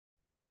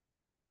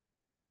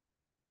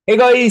Hey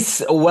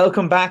guys,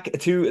 welcome back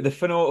to the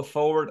Finno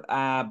Forward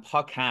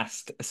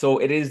podcast. So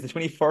it is the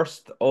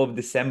 21st of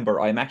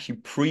December. I'm actually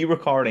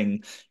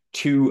pre-recording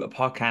two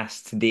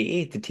podcasts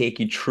today to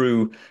take you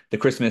through the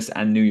Christmas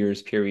and New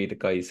Year's period,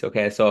 guys.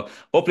 Okay, so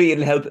hopefully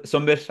it'll help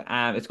some bit.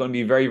 It's going to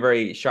be very,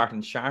 very short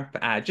and sharp.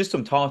 Just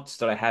some thoughts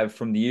that I have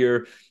from the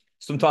year,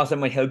 some thoughts that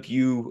might help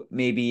you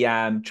maybe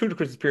through the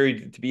Christmas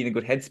period to be in a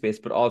good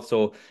headspace, but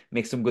also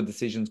make some good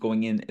decisions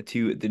going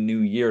into the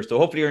new year. So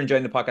hopefully you're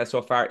enjoying the podcast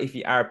so far. If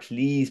you are,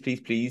 please,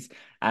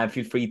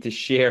 feel free to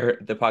share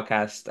the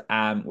podcast.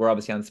 We're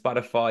obviously on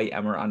Spotify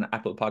and we're on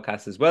Apple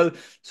Podcasts as well.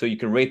 So you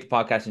can rate the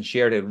podcast and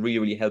share it. It really,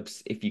 really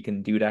helps if you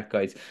can do that,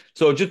 guys.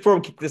 So just before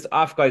we kick this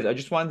off, guys, I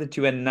just wanted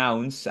to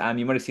announce,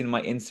 you might have seen on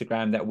my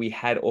Instagram that we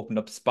had opened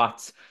up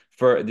spots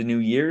for the New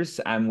Year's,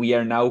 and we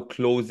are now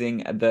closing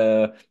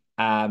the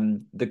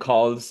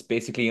calls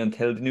basically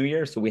until the new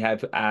year. So we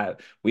have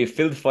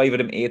filled five of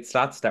them eight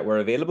slots that were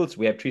available. So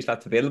we have three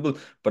slots available,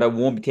 but I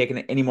won't be taking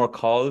any more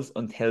calls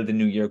until the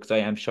new year because I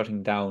am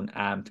shutting down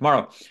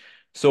tomorrow.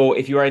 So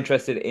if you are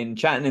interested in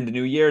chatting in the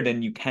new year,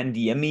 then you can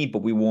DM me,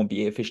 but we won't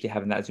be officially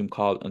having that Zoom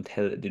call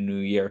until the new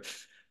year.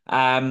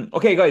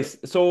 Okay, guys.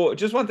 So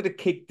just wanted to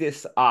kick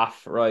this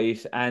off,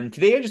 right? And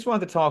today I just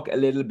want to talk a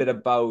little bit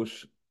about,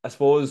 I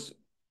suppose,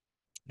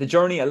 the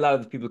journey a lot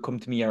of the people come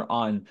to me are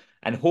on.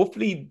 And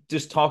hopefully,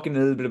 just talking a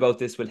little bit about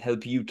this will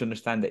help you to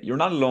understand that you're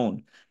not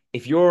alone.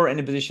 If you're in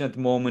a position at the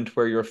moment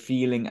where you're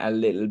feeling a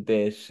little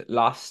bit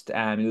lost,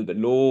 a little bit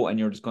low, and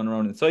you're just going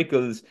around in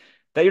cycles,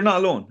 that you're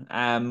not alone.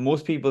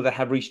 Most people that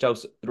have reached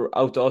out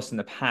to us in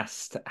the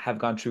past have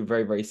gone through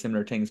very, very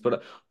similar things.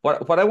 But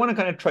what I want to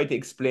kind of try to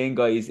explain,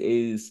 guys,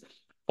 is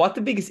what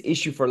the biggest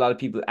issue for a lot of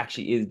people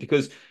actually is.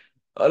 Because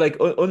like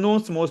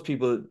unknowns to most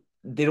people,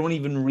 they don't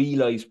even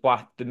realize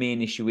what the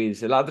main issue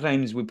is. A lot of the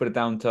times we put it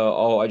down to,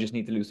 oh, I just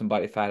need to lose some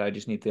body fat. I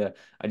just need to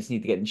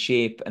get in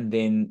shape, and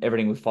then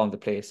everything will fall into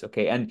place.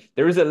 Okay. And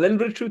there is a little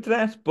bit of truth to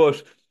that,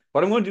 but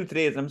what I'm going to do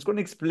today is I'm just going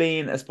to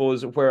explain, I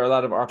suppose, where a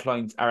lot of our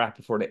clients are at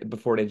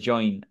before they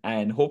join,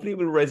 and hopefully it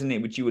will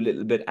resonate with you a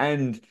little bit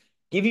and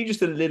give you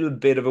just a little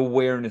bit of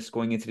awareness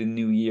going into the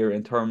new year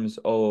in terms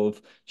of,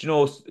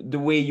 the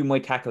way you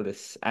might tackle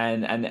this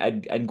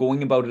and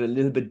going about it a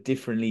little bit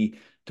differently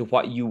to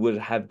what you would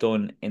have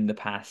done in the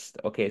past.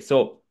 Okay,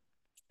 so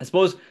I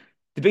suppose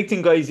the big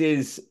thing, guys,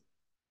 is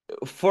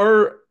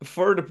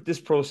this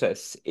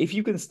process, if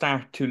you can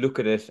start to look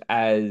at it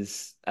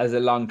as a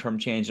long-term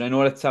change. And I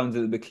know that sounds a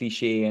little bit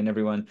cliche, and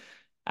everyone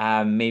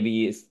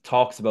maybe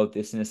talks about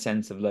this in a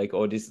sense of like,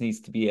 oh, this needs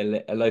to be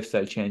a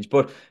lifestyle change.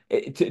 But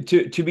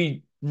to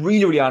be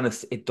really, really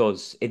honest, it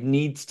does. It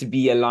needs to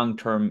be a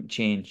long-term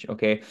change.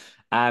 Okay.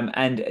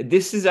 And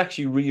this is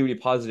actually really, really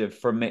positive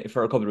for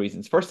a couple of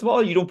reasons. First of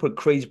all, you don't put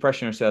crazy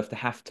pressure on yourself to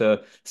have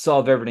to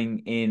solve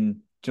everything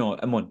in,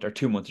 a month or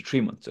 2 months or 3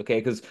 months. Okay.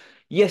 Because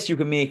yes, you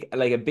can make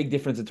like a big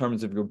difference in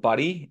terms of your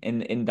body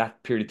in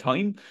that period of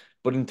time,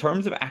 but in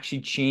terms of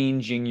actually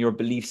changing your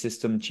belief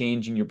system,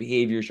 changing your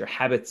behaviors, your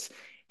habits,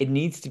 it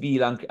needs to be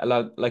like a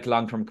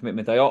long-term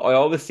commitment. I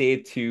always say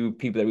to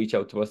people that reach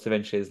out to us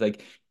eventually is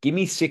like, give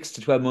me 6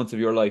 to 12 months of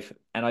your life,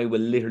 and I will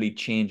literally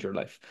change your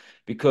life.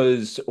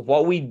 Because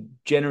what we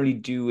generally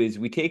do is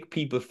we take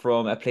people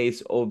from a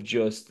place of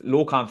just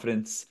low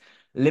confidence,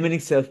 limiting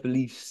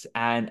self-beliefs,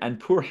 and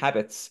poor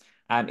habits,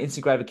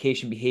 instant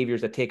gratification behaviors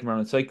that take them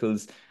around in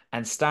cycles,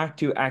 and start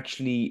to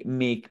actually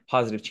make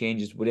positive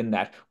changes within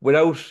that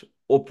without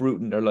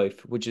uprooting their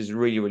life, which is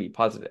really, really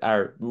positive,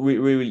 or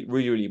really,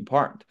 really, really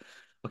important.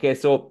 Okay,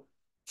 so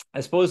I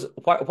suppose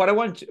what I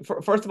want,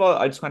 first of all,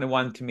 I just kind of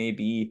want to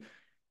maybe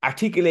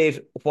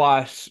articulate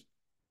what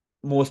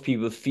most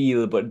people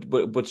feel,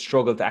 but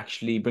struggle to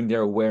actually bring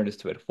their awareness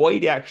to it. Why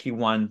they actually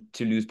want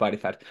to lose body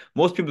fat.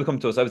 Most people come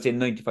to us, I would say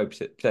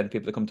 95% of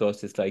people that come to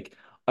us is like,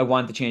 I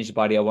want to change the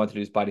body, I want to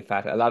lose body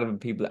fat. A lot of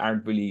people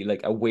aren't really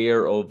like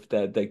aware of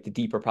the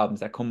deeper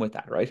problems that come with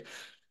that, right?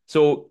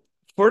 So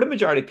for the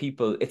majority of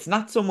people, it's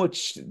not so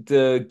much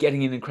the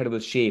getting in incredible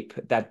shape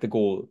that the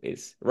goal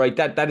is, right?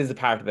 That is a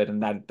part of it,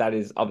 and that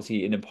is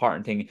obviously an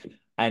important thing.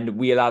 And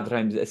we a lot of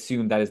times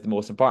assume that is the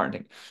most important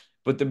thing.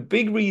 But the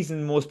big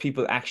reason most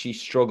people actually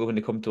struggle when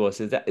they come to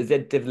us is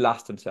that they've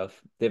lost themselves.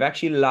 They've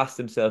actually lost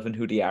themselves in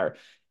who they are.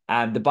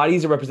 And the body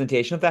is a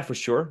representation of that for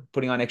sure.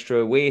 Putting on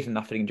extra weight and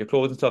not fitting into your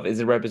clothes and stuff is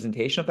a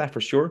representation of that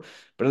for sure.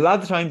 But a lot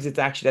of the times it's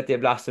actually that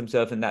they've lost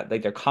themselves and that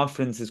like their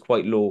confidence is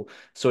quite low.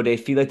 So they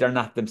feel like they're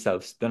not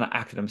themselves. They're not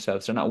acting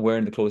themselves. They're not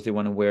wearing the clothes they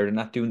want to wear. They're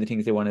not doing the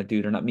things they want to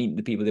do. They're not meeting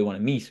the people they want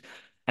to meet.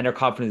 And their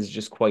confidence is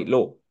just quite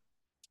low.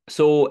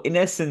 So, in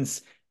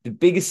essence, the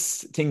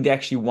biggest thing they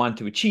actually want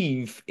to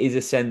achieve is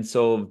a sense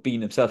of being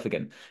themselves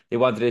again. They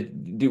want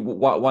to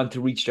want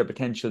to reach their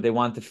potential. They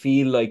want to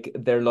feel like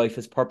their life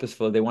is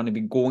purposeful. They want to be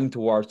going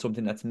towards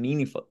something that's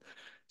meaningful.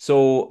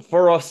 So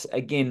for us,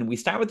 again, we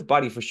start with the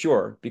body for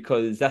sure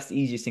because that's the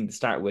easiest thing to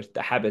start with,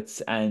 the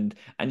habits and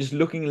just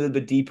looking a little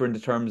bit deeper into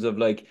terms of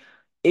like,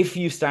 if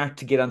you start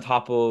to get on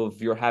top of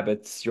your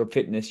habits, your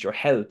fitness, your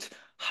health,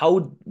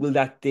 how will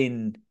that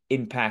then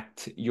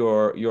impact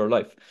your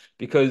life?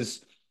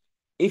 Because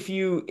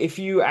if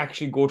you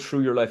actually go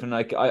through your life, and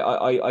like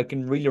I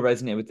can really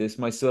resonate with this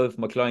myself,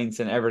 my clients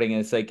and everything,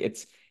 and it's like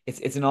it's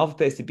an awful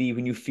place to be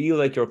when you feel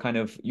like you're kind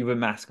of you have a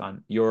mask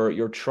on.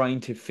 You're trying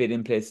to fit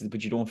in places,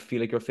 but you don't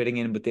feel like you're fitting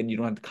in, but then you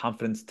don't have the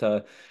confidence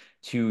to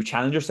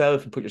challenge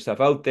yourself and put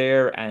yourself out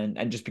there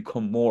and just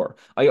become more.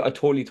 I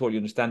totally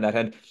understand that.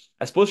 And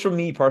I suppose for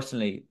me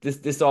personally,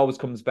 this always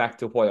comes back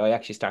to why I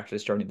actually started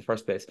this journey in the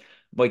first place.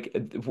 Like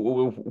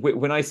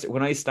when I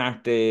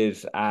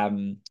started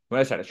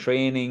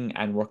training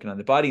and working on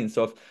the body and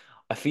stuff,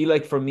 I feel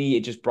like for me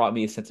it just brought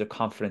me a sense of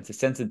confidence, a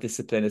sense of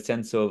discipline, a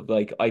sense of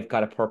like I've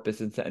got a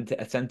purpose, and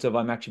a sense of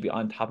I'm actually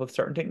on top of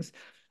certain things.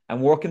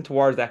 And working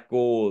towards that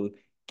goal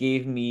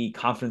gave me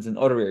confidence in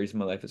other areas of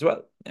my life as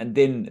well. And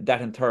then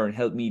that in turn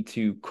helped me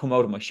to come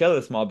out of my shell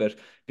a small bit,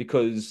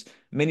 because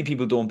many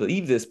people don't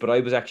believe this, but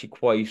I was actually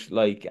quite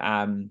like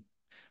I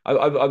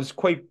was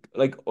quite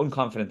like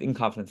unconfident,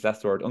 inconfident, that's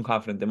the word,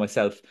 unconfident in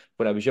myself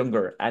when I was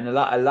younger. And a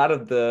lot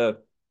of the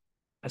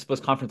I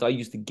suppose confidence I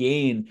used to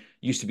gain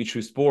used to be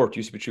through sport,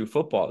 used to be through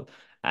football.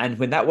 And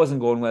when that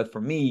wasn't going well for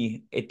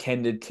me, it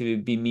tended to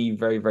be me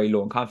very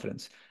low in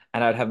confidence.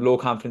 And I'd have low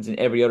confidence in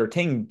every other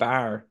thing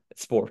bar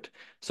sport.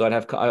 So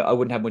I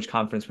wouldn't have much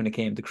confidence when it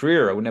came to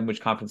career. I wouldn't have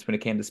much confidence when it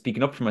came to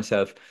speaking up for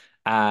myself,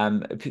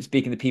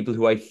 speaking to people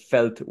who I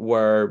felt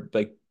were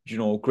like,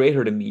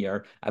 greater than me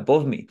or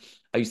above me.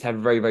 I used to have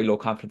very low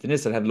confidence in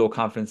this. I'd have low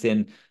confidence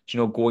in,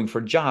 going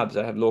for jobs.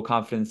 I have low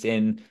confidence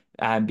in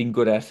being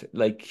good at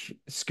like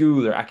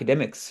school or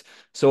academics.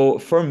 So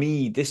for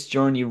me, this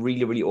journey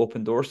really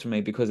opened doors for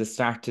me, because it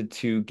started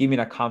to give me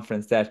that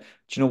confidence that,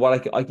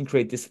 what, I can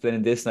create discipline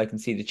in this, and I can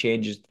see the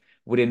changes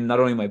within not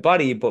only my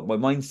body, but my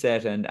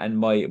mindset and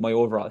my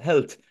overall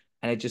health.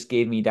 And it just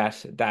gave me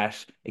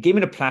it gave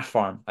me the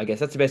platform, I guess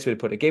that's the best way to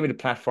put it. It gave me the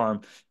platform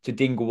to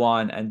then go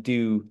on and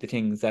do the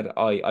things that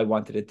I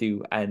wanted to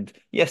do. And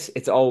yes,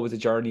 it's always a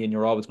journey and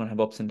you're always going to have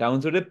ups and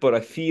downs with it. But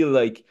I feel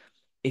like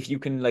if you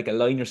can like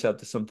align yourself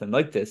to something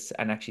like this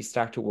and actually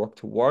start to work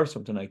towards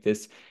something like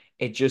this,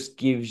 it just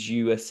gives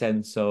you a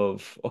sense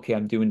of, okay,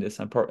 I'm doing this.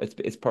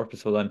 It's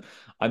purposeful.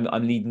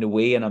 I'm leading the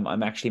way, and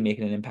I'm actually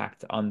making an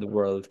impact on the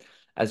world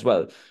as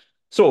well.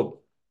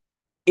 So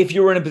if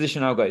you were in a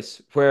position now, guys,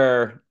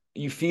 where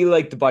you feel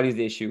like the body's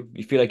the issue,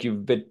 you feel like you've a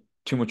bit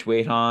too much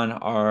weight on,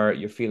 or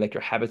you feel like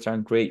your habits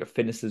aren't great, your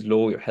fitness is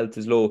low, your health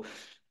is low,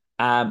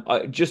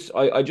 I just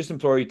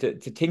implore you to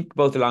think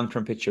about the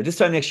long-term picture. This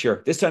time next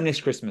year, this time next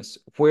Christmas,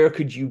 where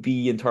could you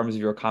be in terms of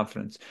your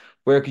confidence?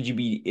 Where could you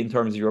be in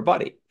terms of your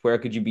body? Where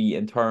could you be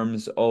in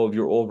terms of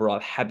your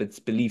overall habits,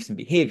 beliefs, and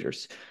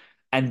behaviors?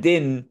 And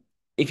then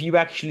if you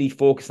actually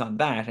focus on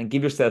that and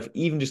give yourself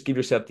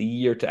the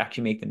year to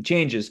actually make them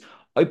changes,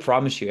 I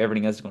promise you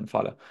everything else is going to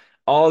follow.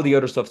 All the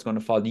other stuff's going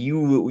to follow.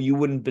 You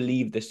wouldn't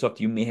believe the stuff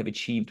you may have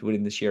achieved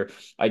within this year.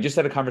 I just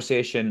had a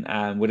conversation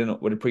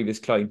with a previous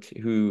client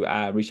who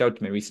reached out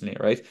to me recently,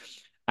 right?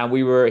 And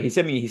he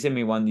sent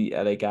me one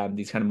of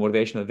these kind of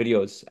motivational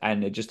videos,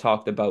 and it just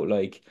talked about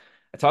like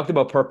I talked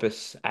about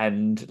purpose,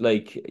 and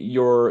like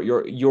you're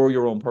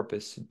your own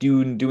purpose.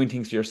 Doing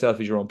things for yourself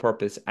is your own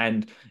purpose.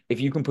 And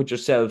if you can put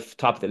yourself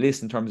top of the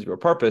list in terms of your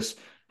purpose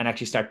and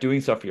actually start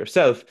doing stuff for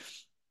yourself,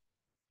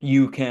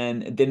 you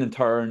can then in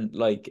turn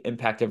like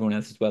impact everyone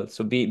else as well.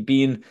 So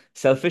being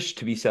selfish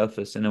to be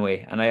selfless in a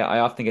way. And I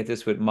often get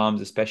this with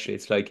moms, especially.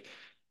 It's like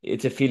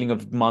it's a feeling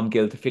of mom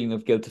guilt, a feeling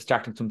of guilt to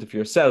starting something for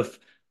yourself.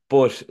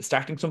 But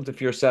starting something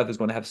for yourself is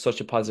going to have such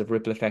a positive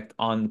ripple effect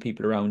on the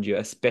people around you,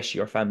 especially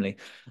your family.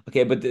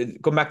 Okay, but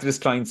come back to this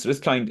client. So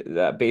this client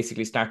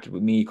basically started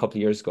with me a couple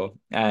of years ago,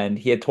 and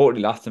he had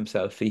totally lost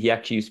himself. He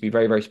actually used to be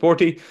very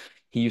sporty.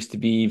 He used to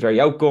be very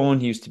outgoing.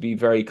 He used to be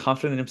very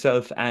confident in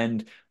himself.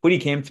 And when he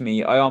came to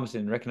me, I almost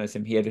didn't recognize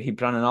him. He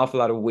put on an awful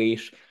lot of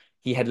weight.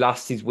 He had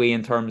lost his way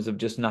in terms of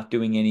just not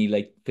doing any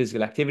like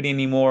physical activity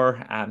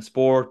anymore,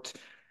 sport,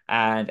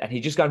 and he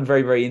just gotten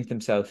very into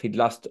himself. He'd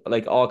lost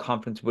like all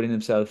confidence within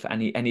himself,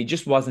 and he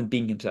just wasn't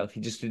being himself.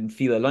 He just didn't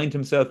feel aligned to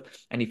himself,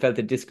 and he felt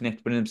a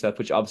disconnect within himself,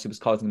 which obviously was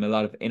causing him a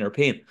lot of inner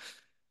pain.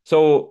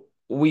 So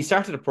we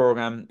started a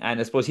program,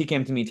 and I suppose he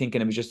came to me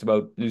thinking it was just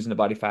about losing the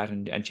body fat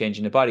and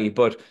changing the body,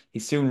 but he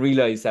soon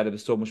realized that it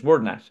was so much more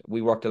than that.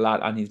 We worked a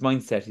lot on his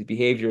mindset, his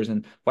behaviors,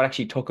 and what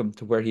actually took him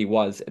to where he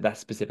was at that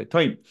specific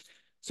time.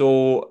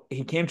 So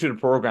he came through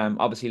the program,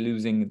 obviously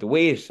losing the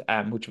weight,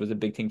 which was a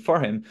big thing for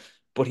him,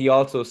 but he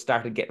also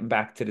started getting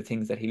back to the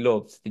things that he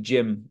loves, the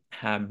gym,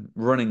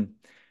 running.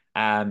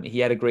 He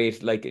had a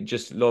great like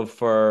just love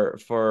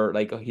for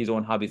like his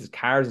own hobbies, his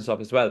cars and stuff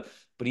as well.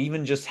 But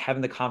even just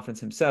having the confidence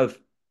himself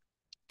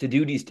to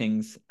do these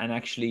things and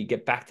actually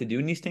get back to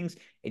doing these things,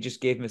 it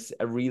just gave him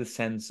a real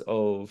sense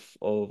of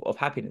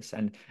happiness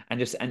and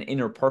just an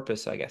inner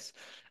purpose, I guess.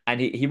 And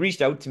he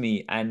reached out to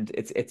me, and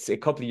it's a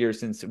couple of years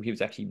since he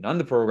was actually on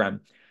the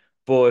program.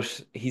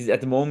 but he's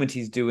at the moment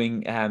he's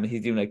doing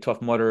like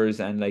Tough Mudders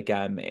and like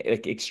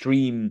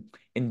extreme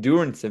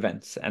endurance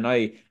events. And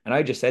I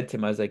just said to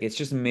him, I was like, it's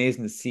just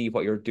amazing to see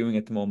what you're doing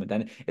at the moment.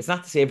 And it's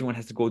not to say everyone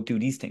has to go do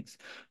these things,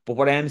 but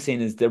what I am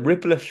saying is the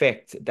ripple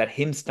effect that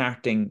him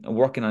starting and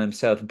working on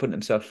himself and putting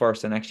himself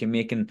first and actually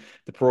making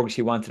the progress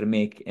he wanted to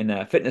make in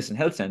a fitness and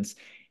health sense,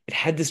 it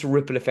had this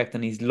ripple effect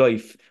on his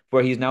life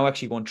where he's now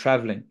actually going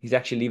traveling. He's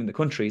actually leaving the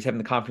country. He's having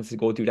the confidence to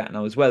go do that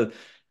now as well.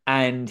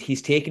 And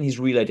he's taken his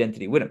real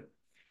identity with him.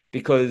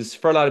 Because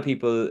for a lot of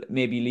people,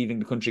 maybe leaving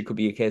the country could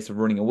be a case of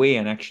running away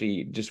and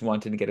actually just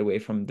wanting to get away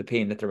from the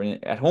pain that they're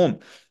in at home.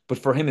 But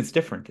for him, it's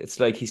different. It's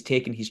like he's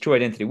taken his true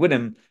identity with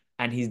him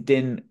and he's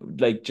then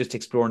like just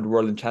exploring the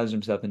world and challenging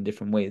himself in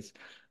different ways.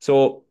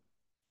 So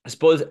I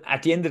suppose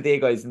at the end of the day,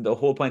 guys, and the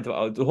whole point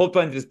of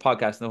this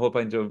podcast and the whole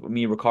point of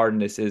me recording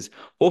this is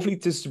hopefully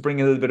just to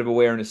bring a little bit of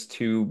awareness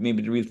to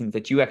maybe the real things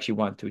that you actually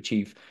want to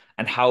achieve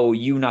and how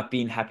you not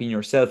being happy in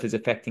yourself is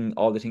affecting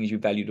all the things you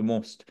value the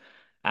most.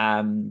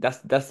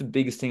 That's the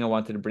biggest thing I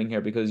wanted to bring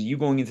here because you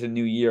going into the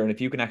new year, and if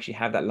you can actually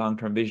have that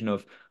long-term vision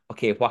of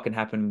okay, what can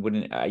happen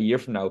within a year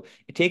from now,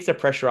 it takes the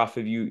pressure off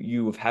of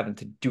you of having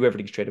to do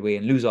everything straight away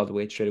and lose all the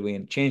weight straight away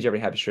and change every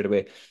habit straight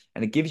away.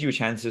 And it gives you a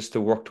chance just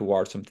to work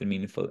towards something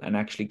meaningful and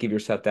actually give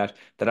yourself that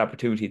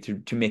opportunity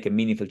to make a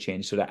meaningful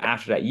change so that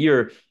after that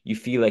year you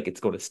feel like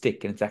it's going to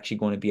stick and it's actually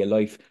going to be a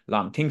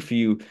lifelong thing for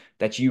you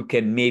that you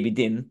can maybe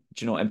then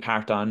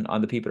impart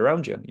on the people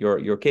around you,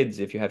 your kids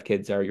if you have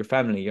kids, or your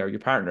family or your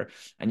partner,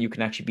 and you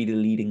can actually be the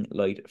leading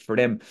light for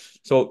them.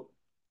 So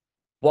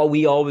what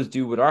we always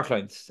do with our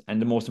clients, and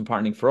the most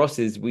important thing for us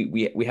is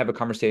we have a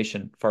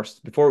conversation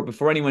first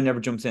before anyone ever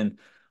jumps in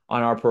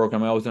on our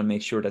program. I always want to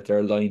make sure that they're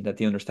aligned, that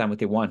they understand what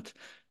they want.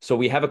 So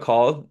we have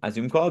a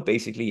Zoom call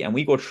basically, and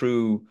we go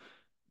through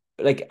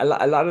like a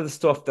lot of the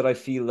stuff that I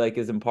feel like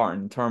is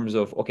important in terms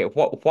of okay,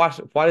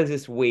 what is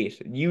this weight?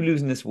 You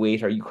losing this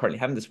weight, or you currently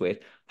having this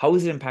weight? How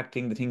is it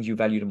impacting the things you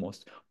value the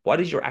most?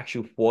 What is your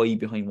actual why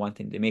behind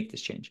wanting to make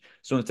this change?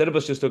 So instead of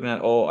us just looking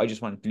at, oh, I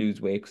just want to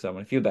lose weight because I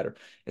want to feel better,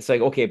 it's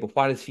like, okay, but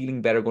what is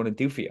feeling better going to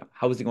do for you?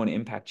 How is it going to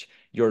impact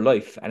your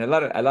life? And a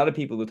lot of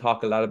people will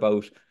talk a lot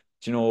about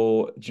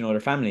their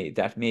family,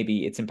 that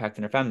maybe it's impacting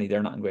their family.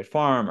 They're not in great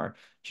form, or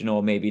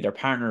maybe their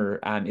partner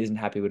isn't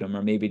happy with them,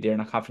 or maybe they're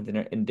not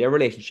confident in their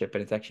relationship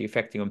and it's actually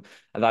affecting them.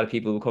 A lot of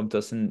people will come to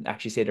us and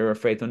actually say they're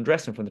afraid to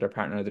undress in front of their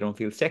partner, they don't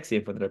feel sexy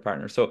in front of their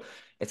partner. So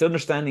it's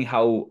understanding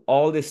how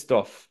all this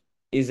stuff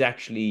is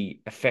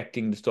actually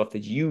affecting the stuff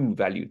that you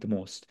value the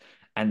most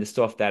and the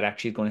stuff that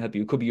actually is going to help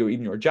you. It could be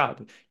even your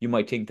job. You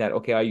might think that,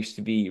 okay, I used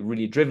to be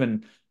really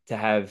driven to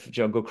have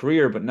a good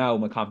career, but now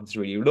my confidence is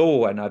really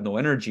low and I have no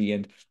energy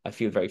and I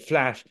feel very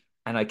flat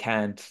and I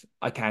can't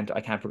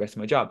progress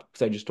in my job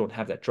because I just don't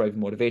have that drive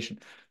and motivation.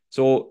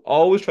 So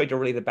always try to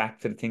relate it back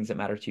to the things that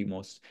matter to you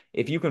most.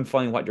 If you can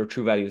find what your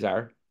true values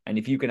are, and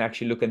if you can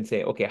actually look and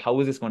say, okay, how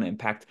is this going to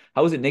impact?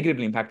 How is it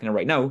negatively impacting it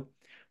right now?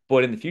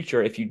 But in the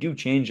future, if you do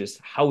change this,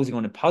 how is it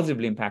going to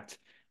positively impact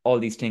all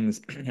these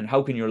things? And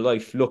how can your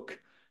life look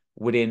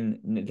within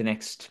the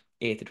next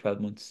 8 to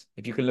 12 months?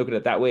 If you can look at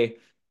it that way,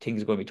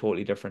 things are going to be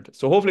totally different.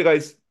 So hopefully,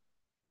 guys,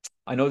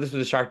 I know this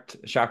was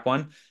a sharp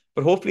one,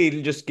 but hopefully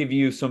it'll just give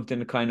you something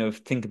to kind of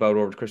think about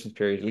over the Christmas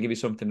period. It'll give you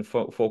something to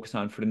focus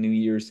on for the New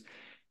Year's,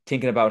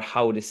 thinking about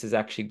how this is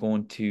actually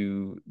going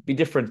to be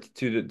different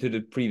to the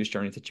previous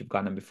journeys that you've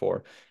gone on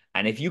before.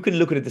 And if you can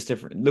look at this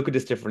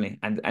differently,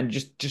 and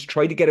just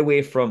try to get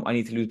away from I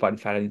need to lose body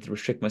fat, I need to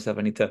restrict myself,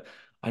 I need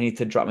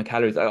to drop my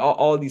calories,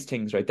 all these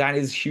things, right? That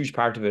is a huge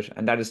part of it,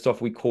 and that is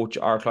stuff we coach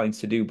our clients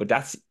to do. But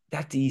that's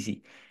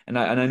easy, and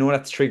I know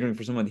that's triggering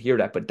for someone to hear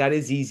that, but that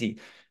is easy.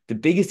 The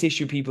biggest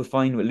issue people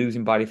find with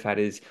losing body fat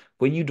is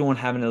when you don't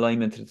have an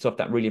alignment to the stuff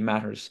that really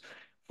matters.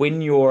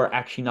 When you're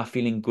actually not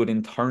feeling good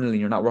internally,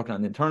 you're not working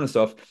on the internal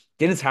stuff,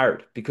 then it's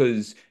hard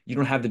because you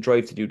don't have the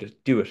drive to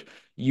do it.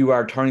 You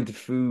are turning to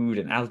food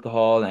and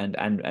alcohol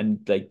and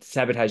like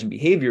sabotaging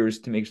behaviors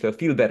to make yourself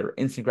feel better,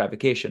 instant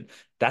gratification.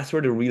 That's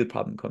where the real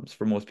problem comes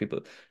for most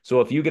people.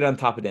 So if you get on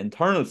top of the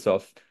internal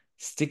stuff,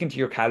 sticking to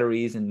your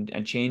calories and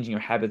changing your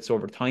habits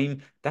over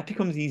time, that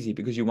becomes easy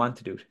because you want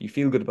to do it. You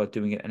feel good about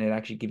doing it, and it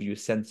actually gives you a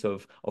sense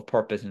of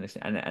purpose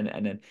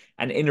and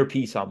an inner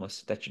peace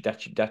almost that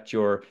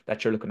you're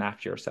looking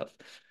after yourself.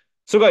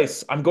 So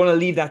guys, I'm going to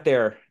leave that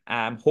there.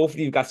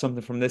 Hopefully you got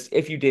something from this.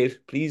 If you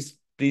did, please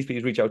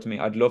reach out to me.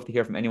 I'd love to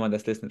hear from anyone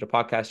that's listening to the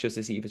podcast just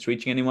to see if it's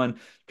reaching anyone.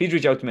 Please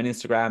reach out to me on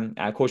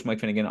Instagram, Coach Mike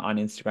Finnegan on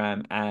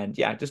Instagram. And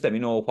yeah, just let me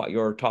know what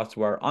your thoughts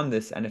were on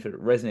this and if it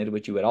resonated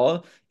with you at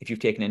all. If you've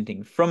taken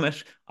anything from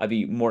it, I'd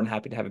be more than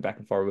happy to have it back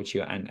and forward with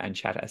you and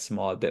chat a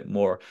small bit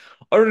more.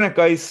 Other than that,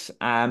 guys,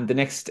 the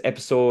next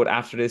episode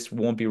after this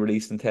won't be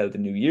released until the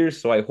new year.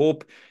 So I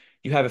hope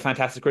you have a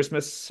fantastic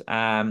Christmas.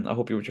 I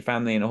hope you're with your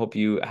family and I hope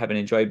you have an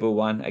enjoyable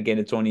one. Again,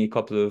 it's only a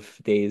couple of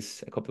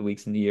days, a couple of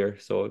weeks in the year.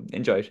 So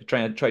enjoy it.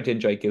 Try to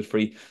enjoy it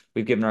guilt-free.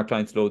 We've given our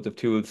clients loads of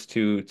tools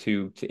to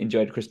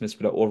enjoy the Christmas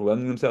without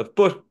overwhelming themselves.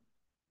 But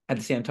at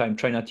the same time,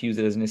 try not to use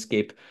it as an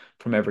escape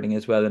from everything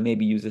as well, and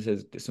maybe use this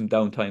as some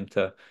downtime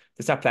to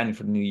start planning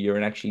for the new year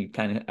and actually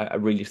plan a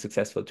really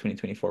successful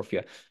 2024 for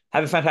you.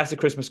 Have a fantastic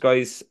Christmas,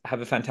 guys.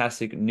 Have a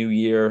fantastic new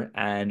year,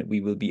 and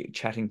we will be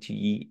chatting to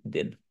ye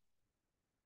then.